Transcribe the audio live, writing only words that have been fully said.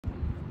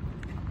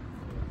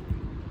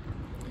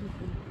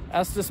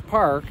Estes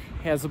Park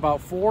has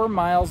about 4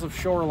 miles of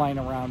shoreline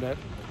around it.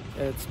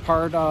 It's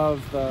part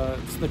of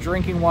the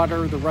drinking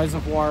water, the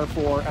reservoir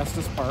for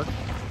Estes Park.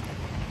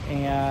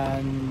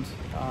 And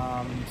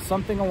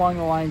something along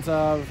the lines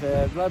of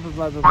blah,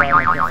 blah, blah, blah,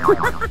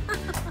 blah.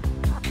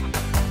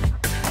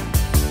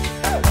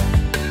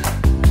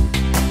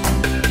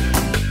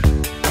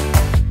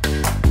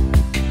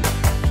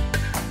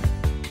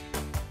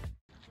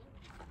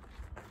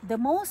 The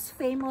most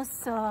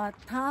famous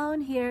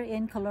town here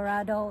in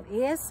Colorado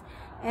is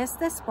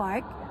Estes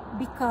Park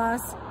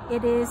because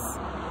it is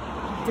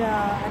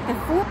at the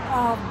foot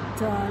of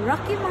the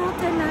Rocky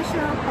Mountain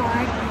National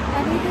Park,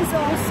 and it is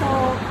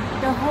also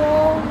the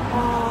home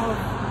of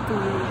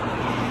the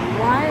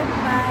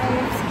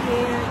wildlife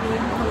here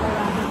in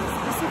Colorado,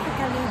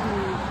 specifically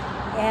the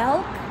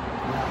elk,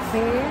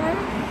 bear.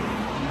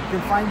 You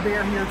can find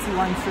bear here too,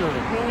 I'm sure.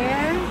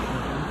 Bear,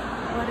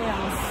 what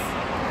else?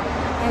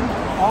 And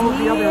all of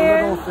the other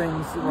deer. little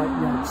things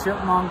like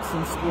chipmunks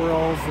and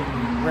squirrels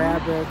and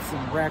rabbits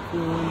and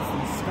raccoons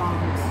and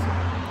skunks,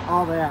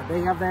 all that.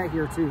 They have that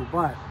here too,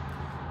 but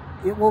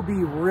it will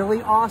be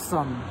really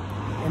awesome,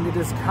 and it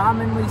is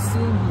commonly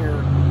seen here.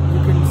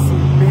 You can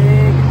see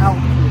big elk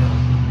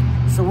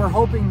here. So we're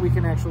hoping we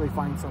can actually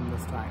find some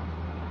this time.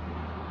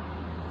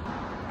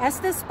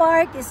 Estes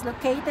Park is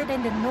located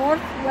in the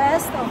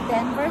northwest of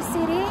Denver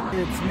City.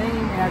 It's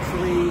named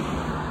actually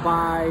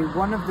by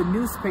one of the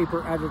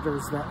newspaper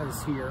editors that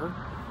is here.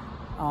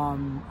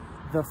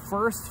 The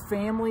first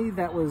family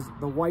that was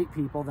the white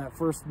people that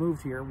first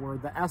moved here were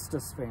the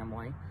Estes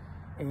family.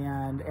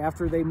 And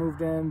after they moved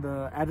in,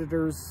 the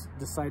editors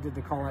decided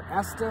to call it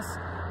Estes,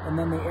 and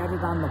then they added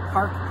on the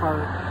park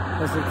part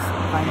because it's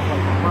kind of like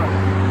a park.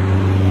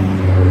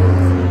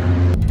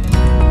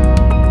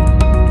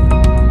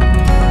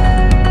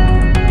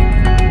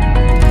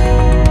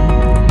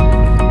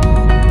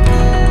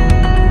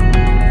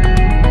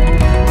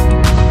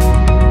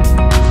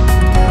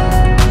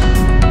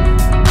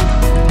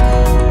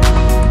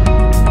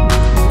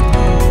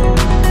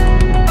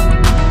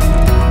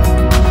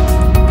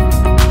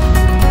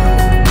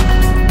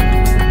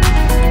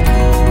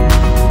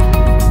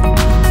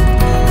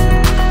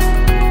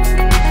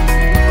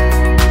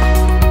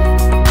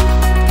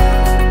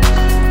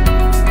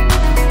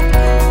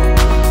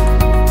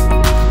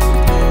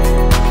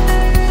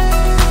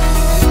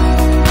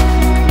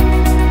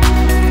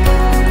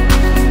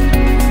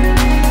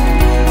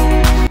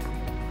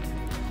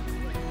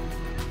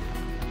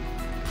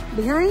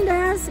 Behind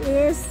us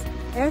is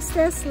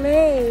Estes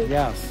Lake.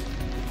 Yes.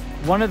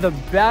 One of the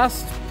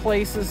best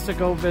places to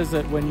go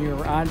visit when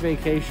you're on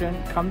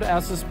vacation. Come to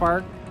Estes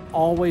Park,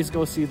 always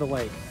go see the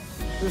lake.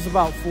 There's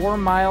about 4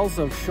 miles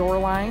of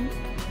shoreline.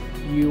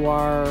 You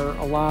are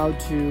allowed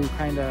to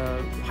kind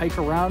of hike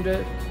around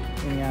it,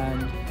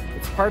 and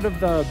it's part of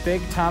the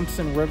Big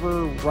Thompson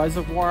River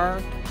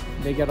Reservoir.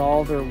 They get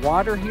all their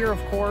water here,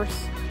 of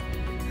course.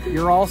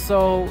 You're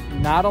also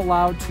not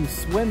allowed to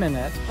swim in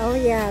it. Oh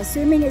yeah,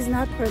 swimming is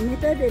not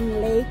permitted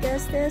in Lake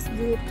Estes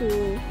due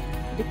to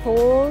the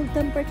cold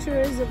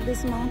temperatures of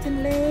this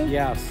mountain lake.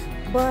 Yes.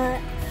 But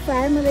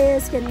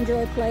families can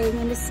enjoy playing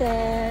in the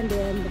sand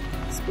and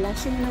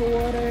splashing in the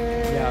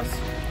water. Yes.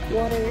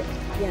 Water,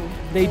 yeah.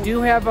 They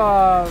do have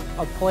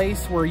a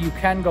place where you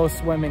can go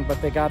swimming,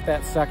 but they got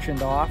that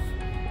sectioned off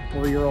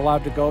where you're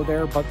allowed to go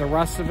there. But the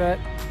rest of it,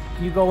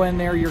 you go in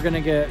there, you're going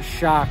to get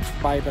shocked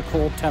by the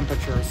cold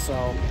temperatures.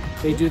 So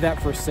they do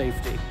that for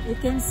safety. You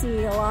can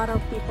see a lot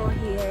of people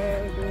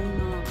here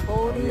doing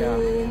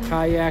boating,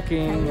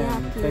 kayaking,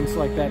 and things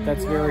like that.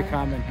 That's very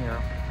common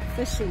here.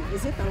 Fishing.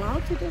 Is it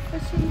allowed to do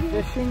fishing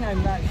here? Fishing,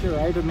 I'm not sure.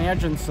 I'd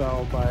imagine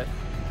so, but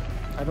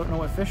I don't know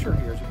what fish are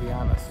here, to be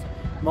honest.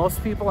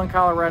 Most people in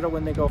Colorado,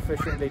 when they go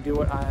fishing, they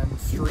do it on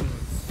streams.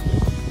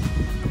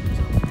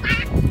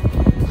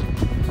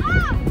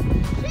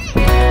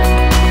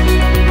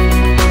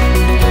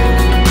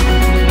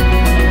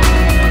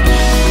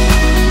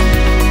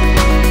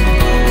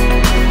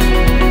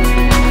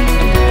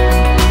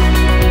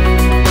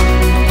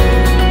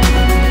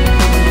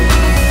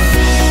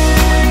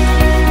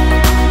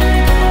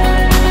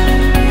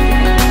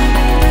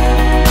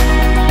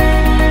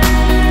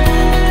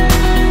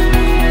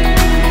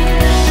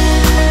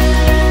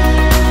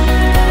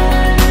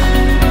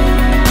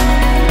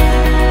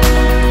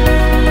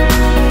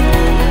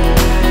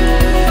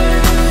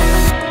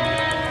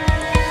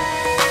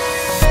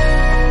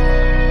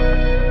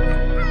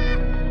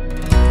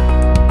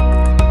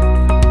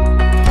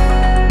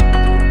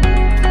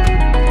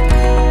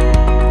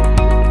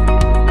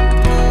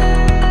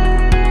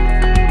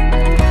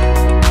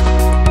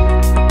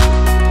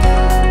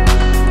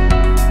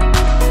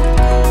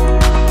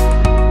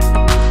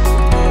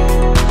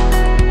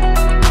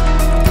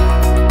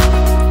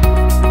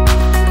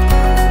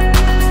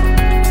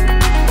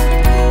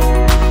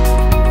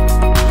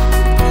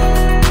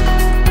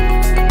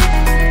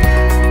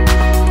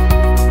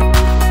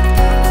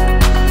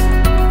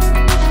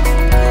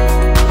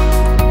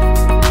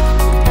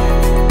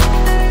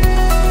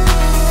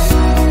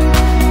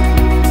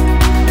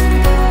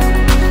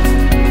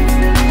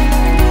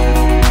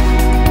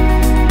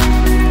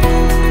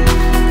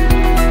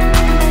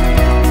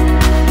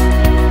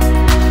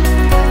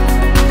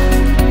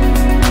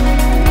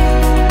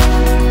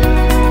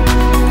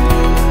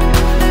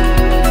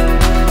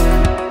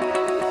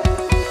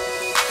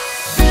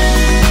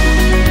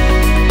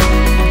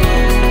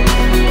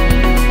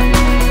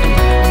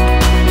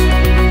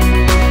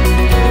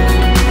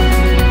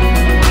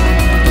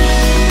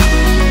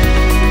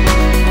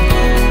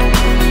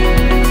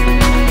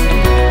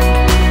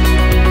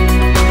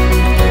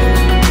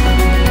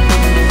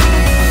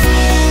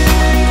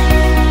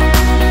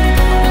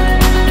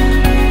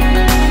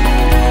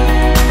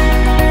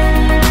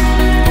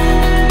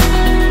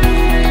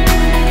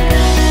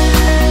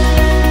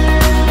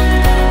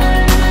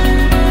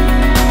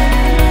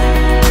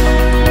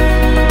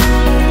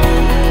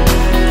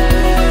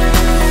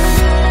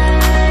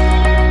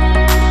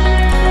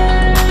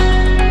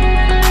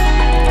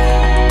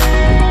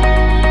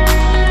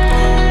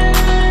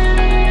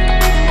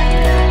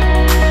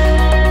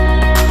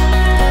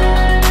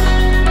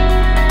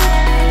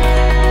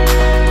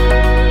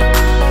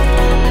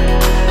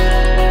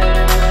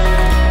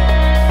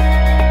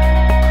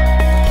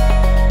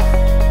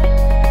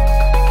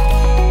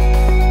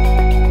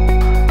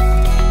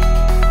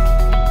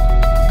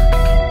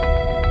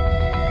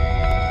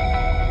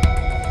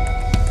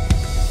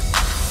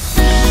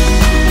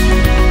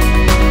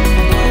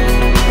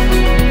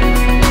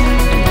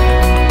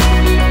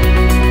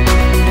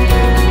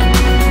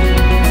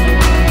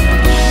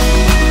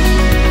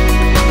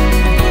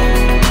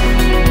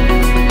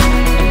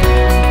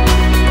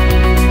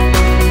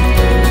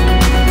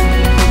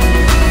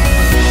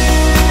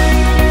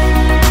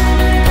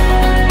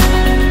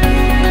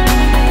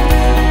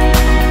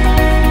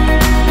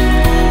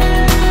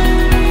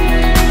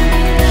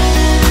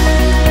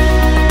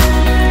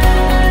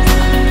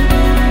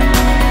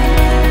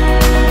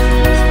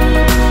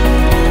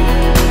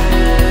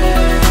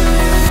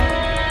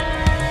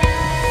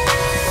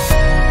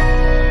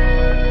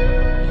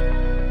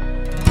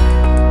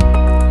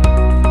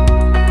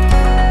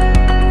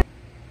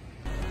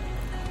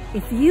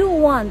 you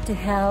want to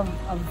have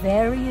a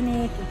very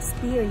unique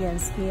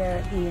experience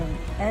here in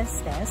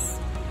Estes,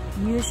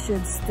 you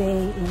should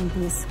stay in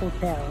this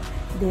hotel.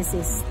 This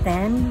is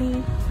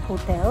Stanley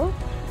Hotel,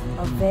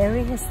 a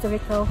very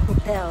historical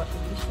hotel.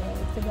 Can you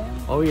show it to them?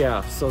 Oh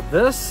yeah, so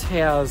this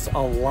has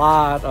a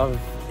lot of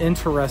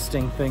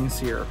interesting things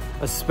here,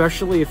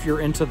 especially if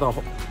you're into the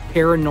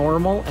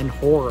paranormal and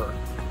horror.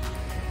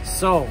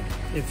 So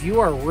if you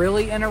are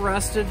really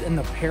interested in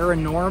the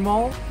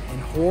paranormal and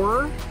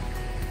horror,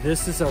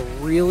 this is a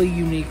really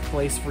unique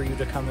place for you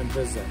to come and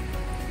visit.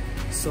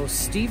 So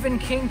Stephen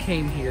King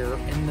came here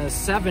in the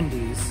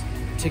 70s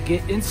to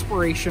get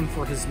inspiration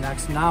for his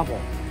next novel.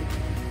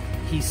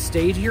 He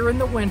stayed here in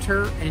the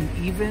winter and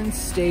even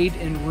stayed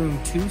in room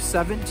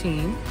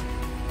 217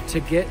 to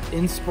get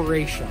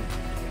inspiration.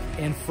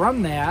 And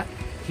from that,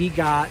 he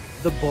got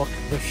the book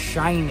The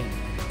Shining.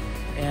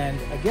 And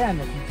again,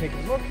 if you take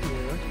a look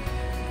here,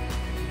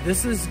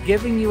 this is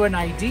giving you an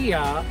idea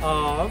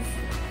of,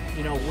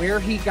 you know, where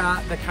he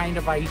got the kind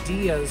of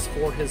ideas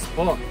for his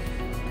book.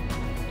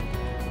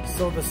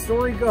 So the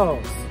story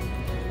goes,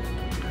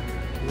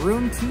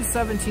 room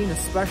 217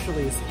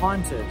 especially is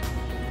haunted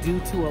due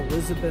to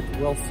Elizabeth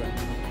Wilson.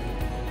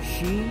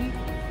 She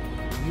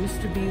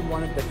used to be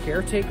one of the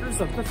caretakers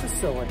of the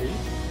facility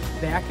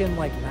back in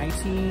like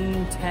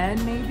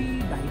 1910,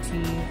 maybe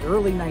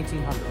early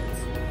 1900s.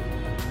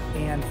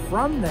 And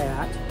from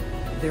that,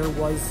 there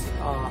was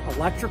an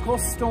electrical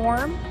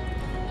storm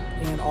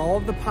and all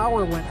of the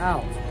power went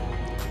out.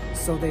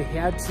 So they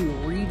had to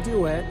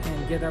redo it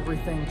and get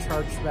everything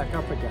charged back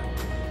up again.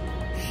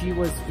 She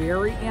was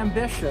very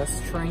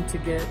ambitious trying to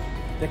get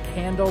the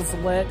candles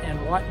lit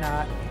and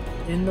whatnot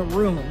in the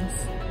rooms.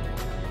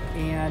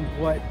 And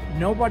what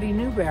nobody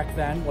knew back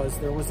then was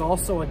there was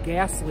also a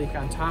gas leak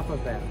on top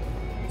of that.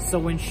 So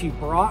when she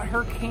brought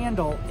her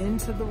candle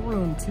into the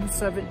room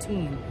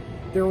 217,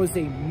 there was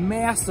a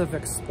massive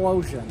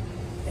explosion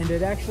and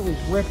it actually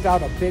ripped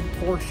out a big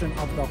portion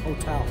of the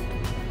hotel.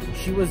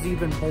 She was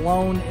even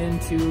blown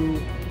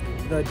into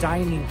the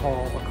dining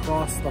hall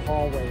across the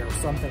hallway or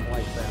something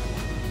like that.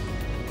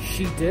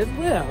 She did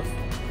live,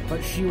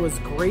 but she was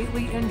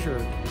greatly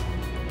injured.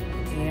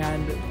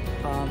 And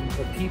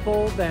the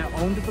people that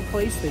owned the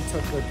place, they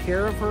took good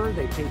care of her,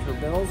 they paid her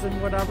bills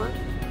and whatever.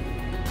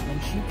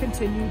 And she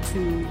continued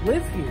to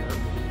live here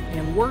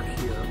and work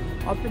here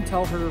up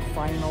until her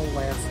final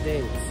last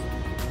days.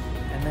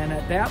 And then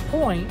at that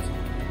point,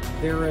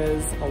 there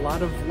is a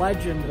lot of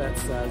legend that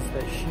says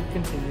that she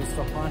continues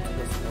to haunt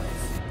this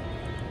place.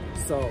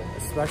 So,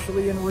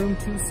 especially in room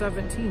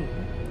 217,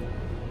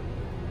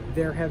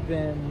 there have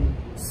been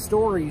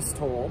stories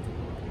told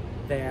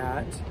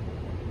that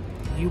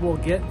you will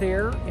get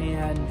there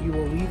and you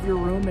will leave your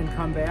room and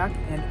come back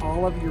and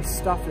all of your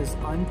stuff is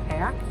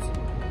unpacked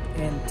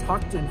and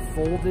tucked and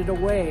folded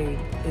away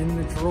in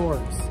the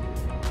drawers.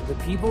 The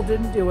people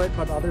didn't do it,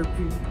 but other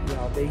people, you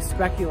know, they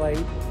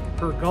speculate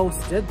her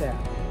ghost did that.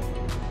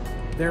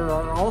 There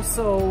are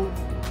also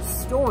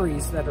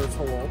stories that are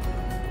told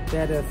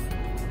that if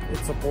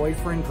it's a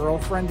boyfriend,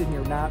 girlfriend, and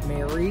you're not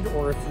married,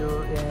 or if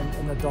you're in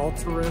an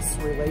adulterous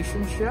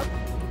relationship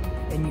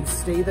and you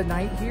stay the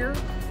night here,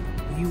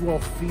 you will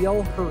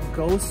feel her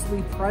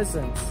ghostly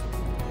presence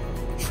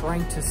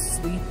trying to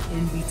sleep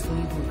in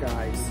between you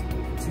guys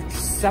to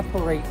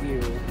separate you.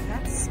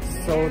 That's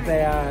scary. So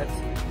that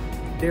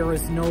there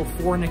is no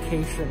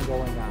fornication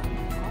going on.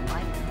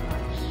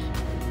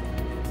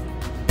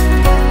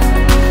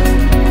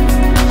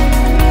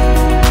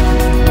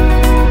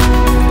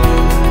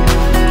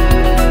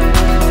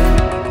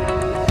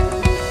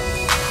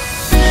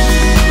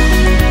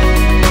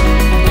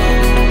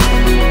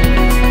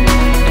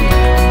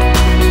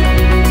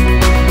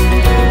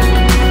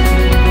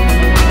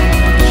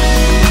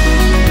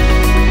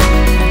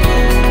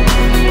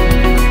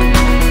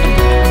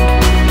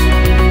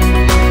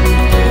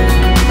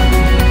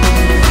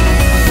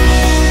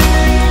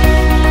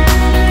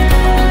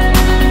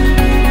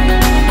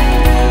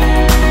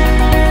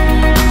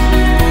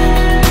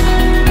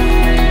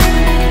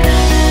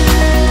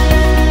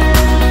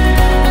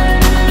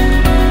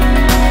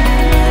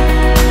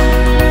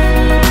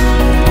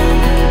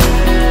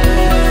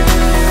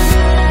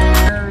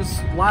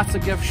 Lots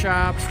of gift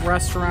shops,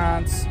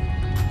 restaurants,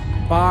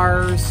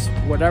 bars,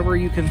 whatever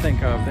you can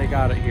think of, they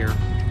got it here.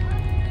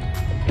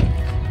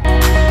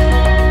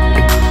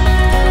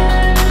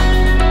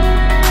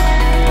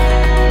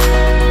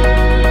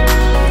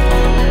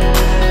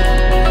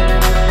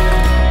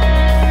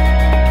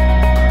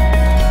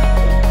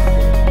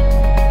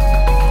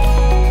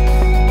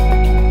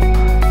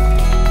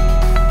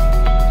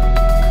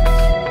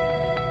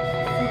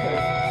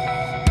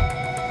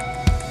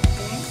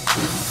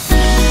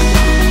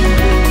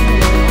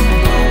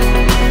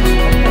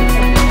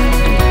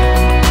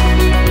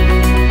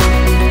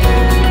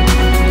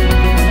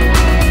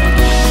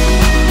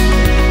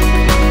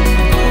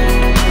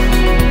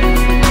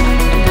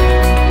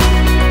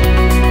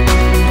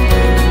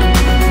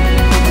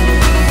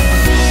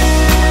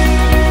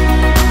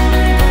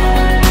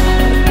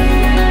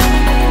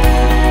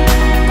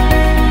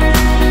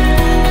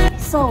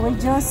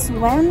 just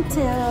went to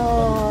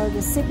the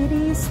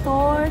CBD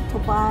store to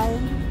buy.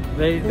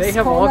 They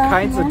have all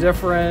kinds of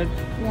different.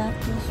 Yeah,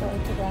 can you show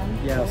it to them?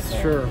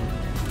 Yes, sure.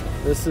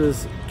 This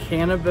is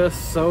cannabis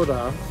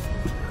soda.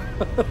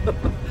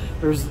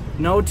 There's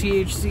no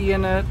THC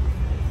in it.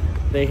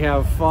 They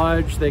have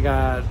fudge. They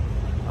got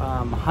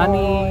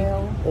honey,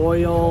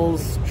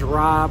 oils,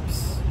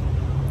 drops,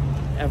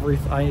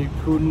 everything.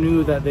 Who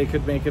knew that they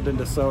could make it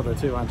into soda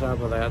too on top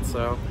of that?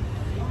 So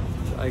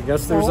I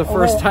guess there's a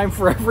first time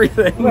for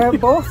everything. We're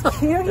both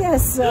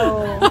curious,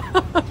 so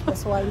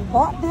that's why we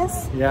bought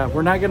this. Yeah,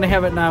 we're not gonna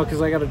have it now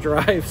because I gotta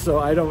drive, so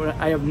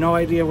I have no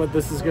idea what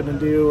this is gonna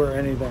do or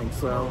anything.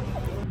 So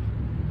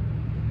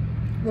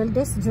will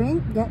this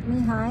drink get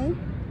me high?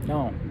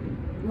 No.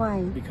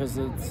 Why? Because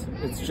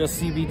it's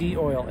just CBD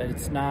oil.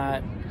 It's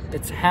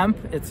hemp.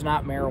 It's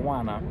not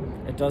marijuana.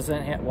 It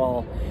doesn't have,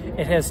 well,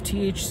 it has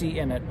THC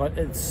in it, but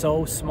it's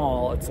so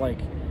small. It's like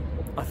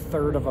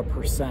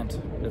 1/3%.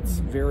 It's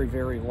very,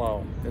 very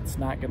low. It's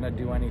not going to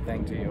do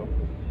anything to you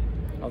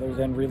other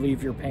than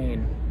relieve your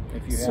pain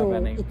if you have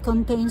any. So it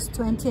contains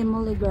 20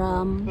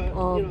 milligrams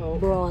of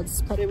broad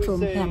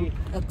spectrum hemp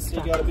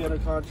extract. You got to be under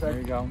contract.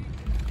 There you go.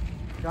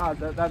 God,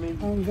 that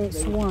means. And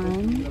this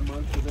one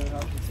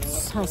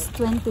has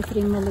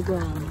 23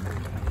 milligrams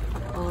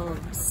of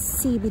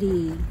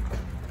CBD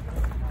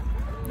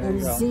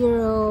and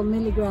 0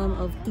 milligram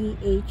of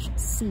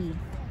THC.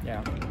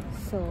 Yeah.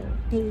 So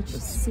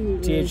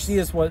THC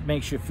is what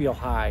makes you feel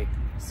high.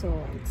 So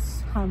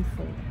it's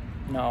harmful.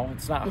 No,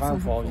 it's not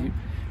harmful.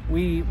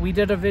 We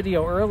did a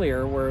video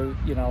earlier where,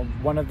 you know,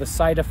 one of the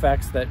side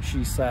effects that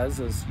she says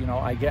is, you know,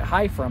 I get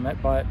high from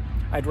it, but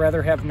I'd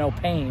rather have no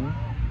pain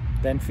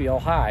than feel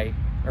high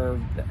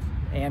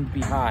and be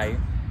high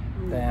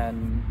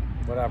than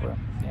whatever.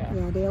 Yeah.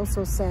 Yeah, they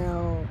also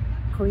sell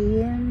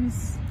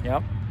creams.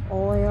 Yep.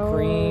 Oils.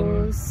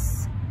 Cream.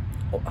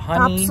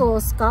 Honey.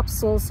 Capsules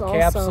also.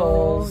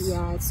 Capsules.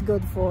 Yeah, it's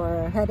good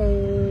for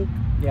headache.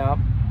 Yep.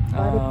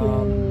 Body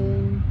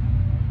pain.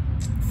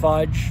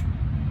 Fudge.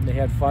 They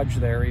had fudge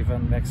there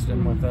even mixed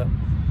in with it.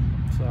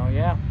 So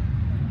yeah.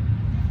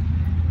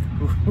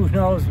 Who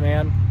knows,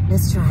 man?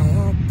 Let's try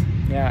it.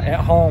 Yeah, at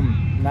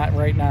home. Not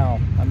right now.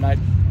 I'm not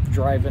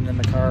driving in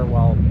the car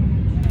while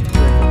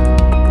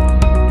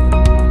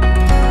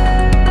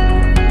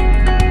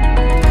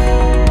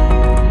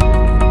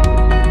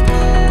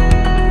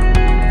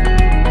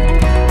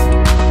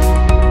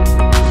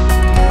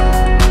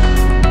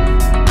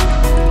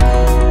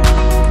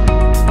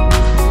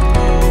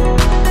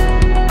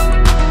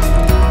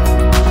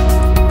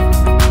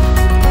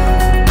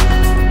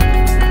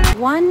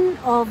One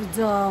of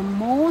the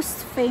most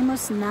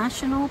famous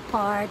national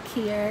park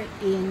here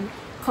in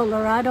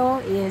Colorado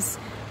is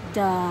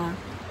the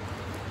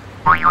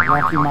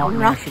Rocky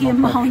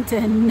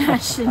Mountain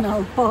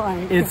National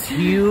Park. It's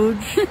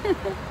huge.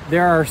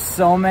 There are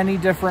so many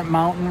different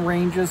mountain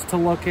ranges to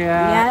look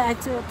at.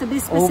 Yeah, to be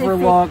specific,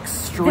 overlooks,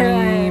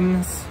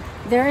 streams.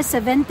 There are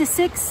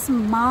 76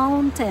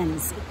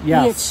 mountains,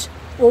 Yes. each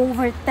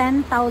over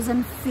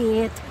 10,000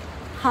 feet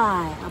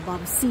high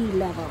above sea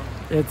level.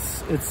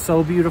 It's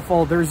so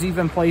beautiful. There's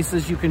even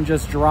places you can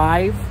just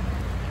drive.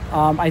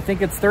 I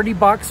think it's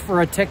 $30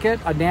 for a ticket,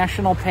 a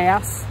national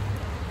pass,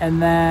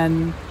 and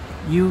then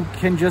you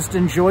can just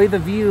enjoy the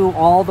view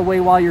all the way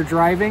while you're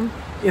driving.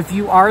 If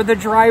you are the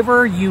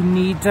driver, you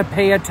need to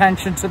pay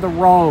attention to the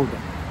road.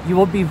 You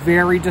will be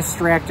very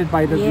distracted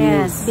by the views.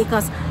 Yes,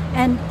 because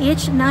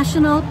each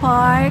national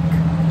park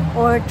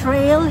or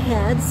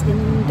trailheads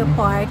in the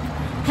park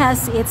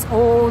has its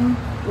own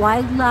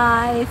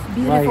wildlife,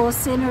 beautiful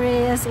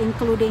sceneries,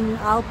 including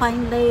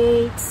alpine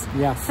lakes,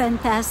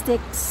 fantastic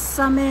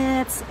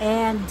summits,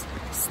 and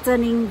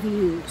stunning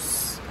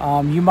views.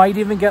 You might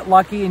even get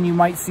lucky and you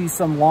might see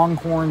some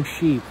longhorn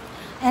sheep.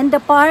 And the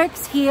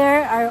parks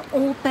here are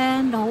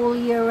open the whole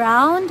year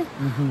round,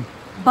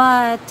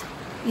 but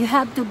you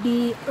have to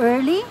be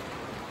early.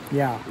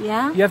 Yeah.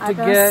 Yeah. You have to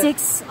get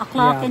 6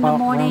 o'clock in the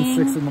morning.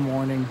 Around 6 in the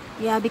morning.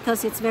 Yeah,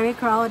 because it's very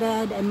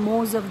crowded and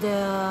most of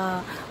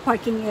the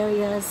parking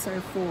areas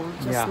are full,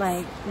 just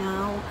like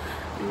now.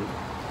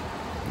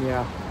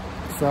 Yeah.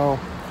 So,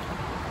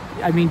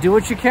 I mean, do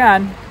what you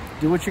can,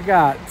 do what you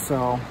got.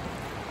 So,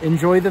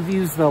 enjoy the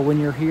views though when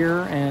you're here,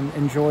 and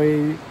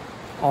enjoy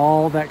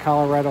all that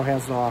Colorado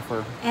has to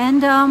offer.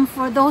 And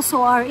for those who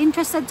are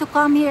interested to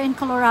come here in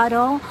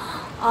Colorado,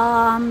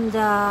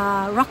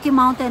 the Rocky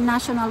Mountain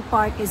National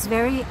Park is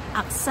very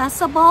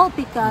accessible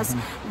because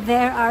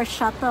there are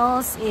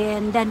shuttles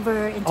in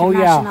Denver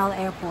International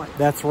Airport.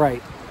 That's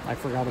right. I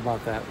forgot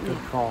about that. Good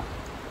call.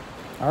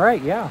 All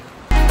right, yeah.